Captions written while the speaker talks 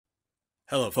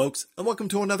Hello, folks, and welcome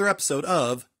to another episode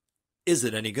of Is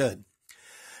It Any Good?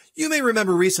 You may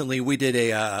remember recently we did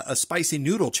a spicy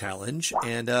noodle challenge,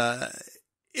 and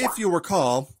if you'll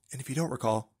recall, and if you don't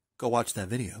recall, go watch that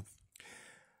video.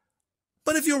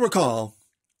 But if you'll recall,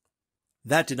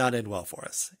 that did not end well for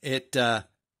us. It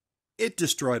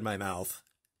destroyed my mouth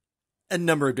a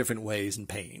number of different ways and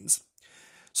pains.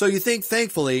 So you think,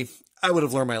 thankfully, I would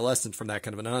have learned my lesson from that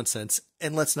kind of a nonsense,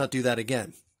 and let's not do that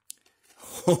again.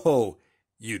 Oh,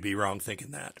 you'd be wrong thinking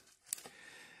that.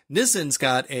 Nissin's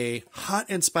got a hot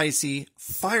and spicy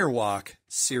firewalk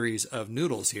series of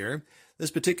noodles here.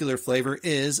 This particular flavor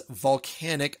is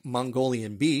Volcanic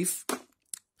Mongolian beef.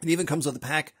 It even comes with a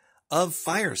pack of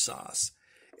fire sauce.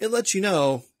 It lets you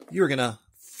know you're going to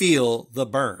feel the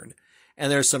burn.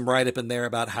 And there's some write-up in there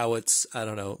about how it's, I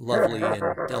don't know, lovely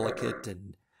and delicate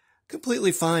and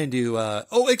completely fine to,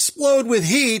 explode with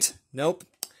heat. Nope.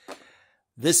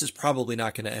 This is probably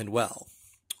not going to end well.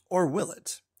 Or will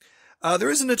it? There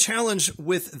isn't a challenge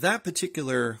with that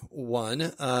particular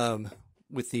one,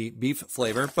 with the beef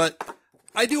flavor, but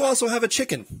I do also have a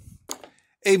chicken.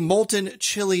 A molten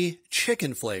chili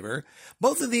chicken flavor.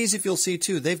 Both of these, if you'll see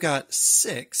too, they've got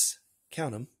 6,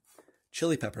 count them,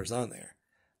 chili peppers on there.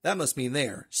 That must mean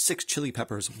they're 6 chili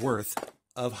peppers worth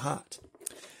of hot.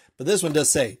 But this one does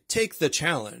say, take the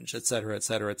challenge, etc.,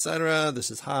 etc., etc.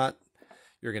 This is hot.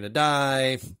 You're going to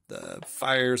die, the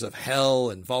fires of hell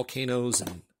and volcanoes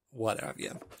and what have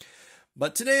you.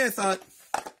 But today I thought,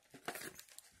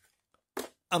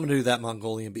 I'm going to do that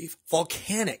Mongolian beef.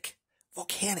 Volcanic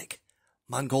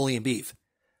Mongolian beef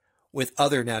with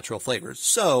other natural flavors.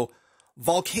 So,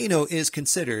 volcano is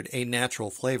considered a natural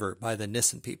flavor by the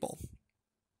Nissin people.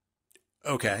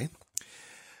 Okay.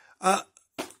 Well,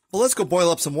 let's go boil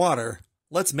up some water.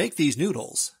 Let's make these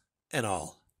noodles, and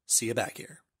I'll see you back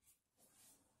here.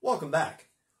 Welcome back.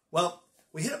 Well,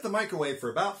 we hit up the microwave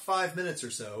for about 5 minutes or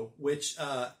so, which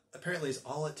apparently is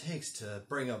all it takes to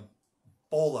bring a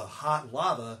bowl of hot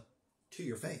lava to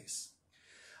your face.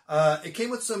 It came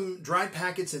with some dried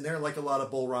packets in there, like a lot of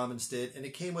bowl ramens did, and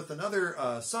it came with another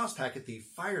sauce packet, the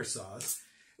fire sauce.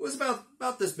 It was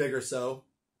about this big or so.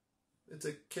 It's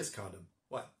a kiss condom.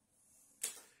 What?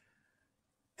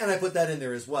 And I put that in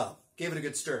there as well. Gave it a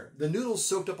good stir. The noodles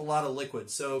soaked up a lot of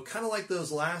liquid, so kind of like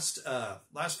those last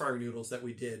fire noodles that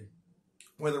we did,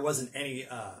 where there wasn't any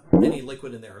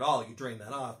liquid in there at all. You drain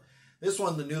that off. This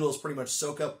one, the noodles pretty much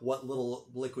soak up what little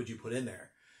liquid you put in there.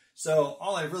 So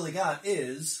all I really got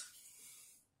is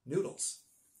noodles.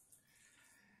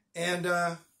 And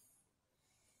on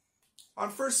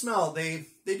first smell, they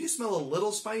do smell a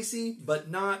little spicy,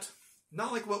 but not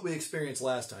like what we experienced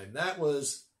last time. That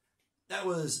was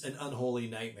an unholy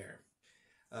nightmare.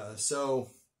 So,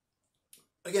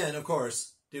 again, of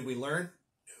course, did we learn?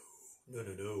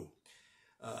 No.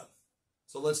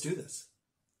 So let's do this.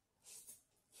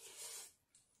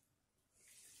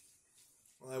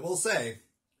 Well, I will say,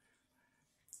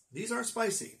 these are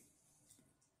spicy.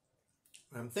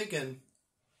 I'm thinking,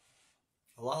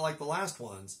 a lot like the last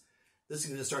ones, this is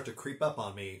going to start to creep up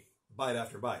on me bite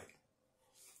after bite.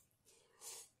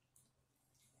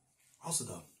 Also,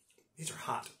 though, these are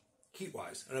hot,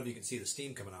 heat-wise. I don't know if you can see the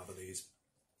steam coming off of these.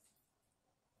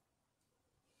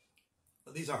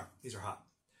 But these are hot.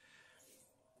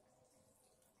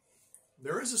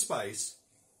 There is a spice,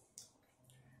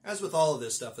 as with all of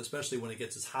this stuff, especially when it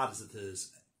gets as hot as it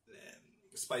is,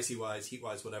 spicy-wise,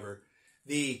 heat-wise, whatever.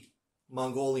 The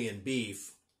Mongolian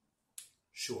beef,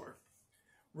 sure.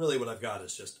 Really what I've got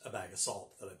is just a bag of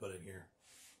salt that I put in here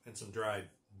and some dried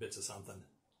bits of something.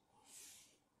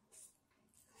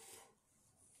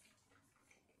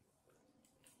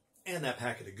 And that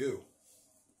packet of goo.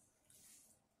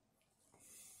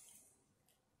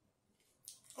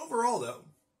 Overall, though,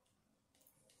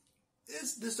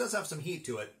 this does have some heat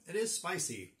to it. It is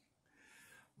spicy.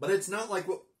 But it's not like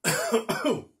what...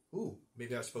 Ooh,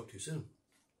 maybe I spoke too soon.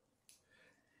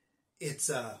 It's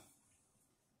going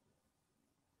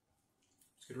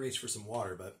to reach for some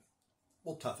water, but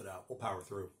we'll tough it out. We'll power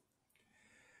through.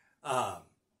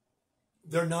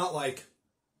 They're not like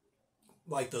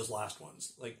those last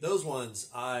ones. Like those ones,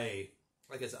 like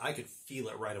I said, I could feel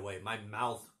it right away. My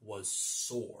mouth was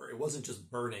sore. It wasn't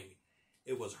just burning.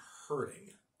 It was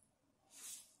hurting.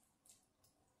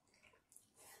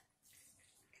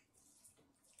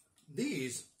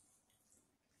 These,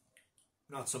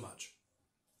 not so much.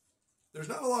 There's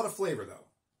not a lot of flavor, though.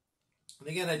 And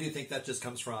again, I do think that just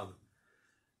comes from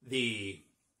the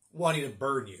wanting to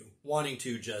burn you, wanting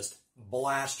to just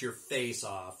blast your face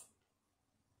off.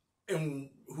 And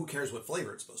who cares what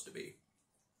flavor it's supposed to be?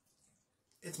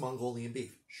 It's Mongolian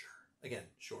beef. Sure. Again,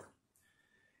 sure.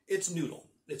 It's noodle.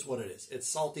 It's what it is. It's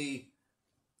salty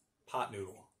pot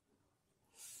noodle.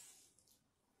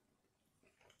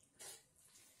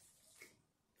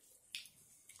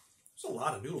 There's a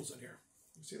lot of noodles in here.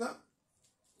 You see that?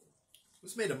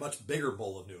 This made a much bigger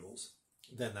bowl of noodles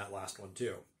than that last one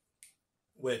too.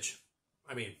 Which,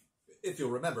 I mean, if you'll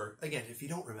remember, again, if you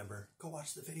don't remember, go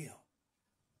watch the video.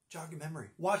 Jog your memory.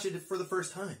 Watch it for the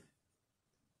first time.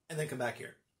 And then come back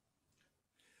here.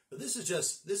 But this is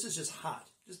just hot.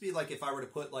 Just be like if I were to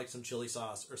put like some chili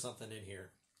sauce or something in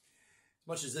here. As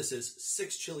much as this is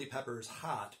 6 chili peppers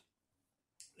hot,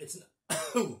 it's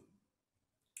ooh,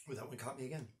 that one caught me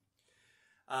again.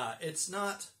 It's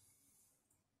not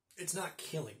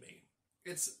killing me.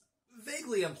 It's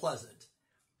vaguely unpleasant.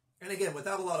 And again,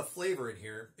 without a lot of flavor in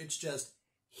here, it's just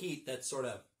heat that's sort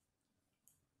of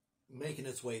making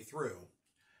its way through.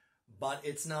 But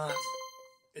it's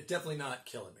definitely not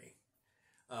killing me.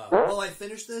 Will I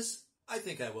finish this? I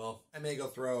think I will. I may go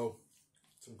throw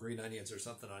some green onions or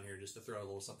something on here just to throw a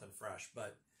little something fresh.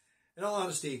 But in all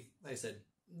honesty, like I said,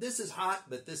 this is hot,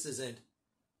 but this isn't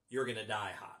you're going to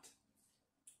die hot.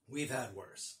 We've had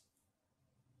worse,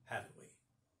 haven't we?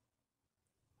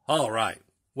 All right.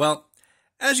 Well,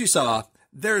 as you saw,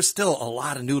 there's still a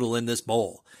lot of noodle in this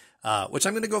bowl, which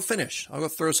I'm going to go finish. I'll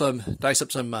go dice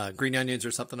up some green onions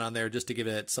or something on there just to give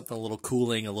it something a little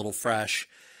cooling, a little fresh.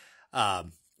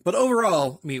 But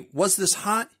overall, I mean, was this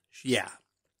hot? Yeah.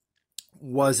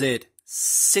 Was it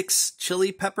 6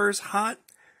 chili peppers hot?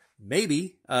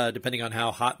 Maybe, depending on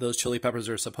how hot those chili peppers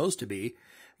are supposed to be.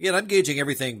 Again, I'm gauging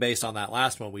everything based on that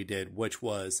last one we did, which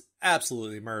was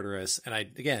absolutely murderous. And I,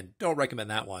 again, don't recommend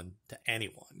that one to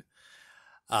anyone.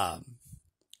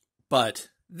 But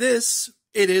this,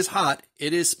 it is hot.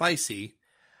 It is spicy.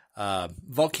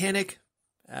 Volcanic,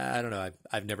 I don't know.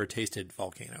 I've never tasted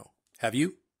Volcano. Have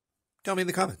you? Tell me in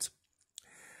the comments.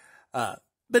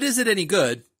 But is it any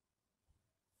good?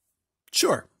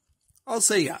 Sure. I'll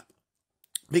say yeah.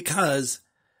 Because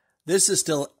this is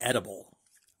still edible.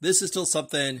 This is still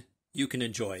something you can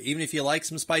enjoy. Even if you like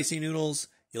some spicy noodles,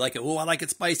 you like it, oh, I like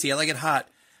it spicy, I like it hot,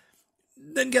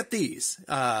 then get these.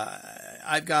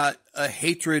 I've got a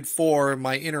hatred for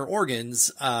my inner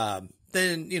organs,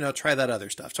 then, try that other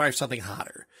stuff. Try something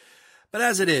hotter. But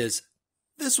as it is,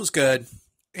 this was good,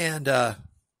 and I'm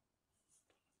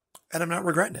not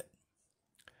regretting it.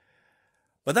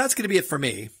 But that's going to be it for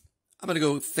me. I'm going to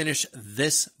go finish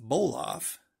this bowl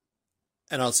off,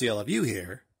 and I'll see all of you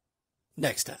here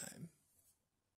next time.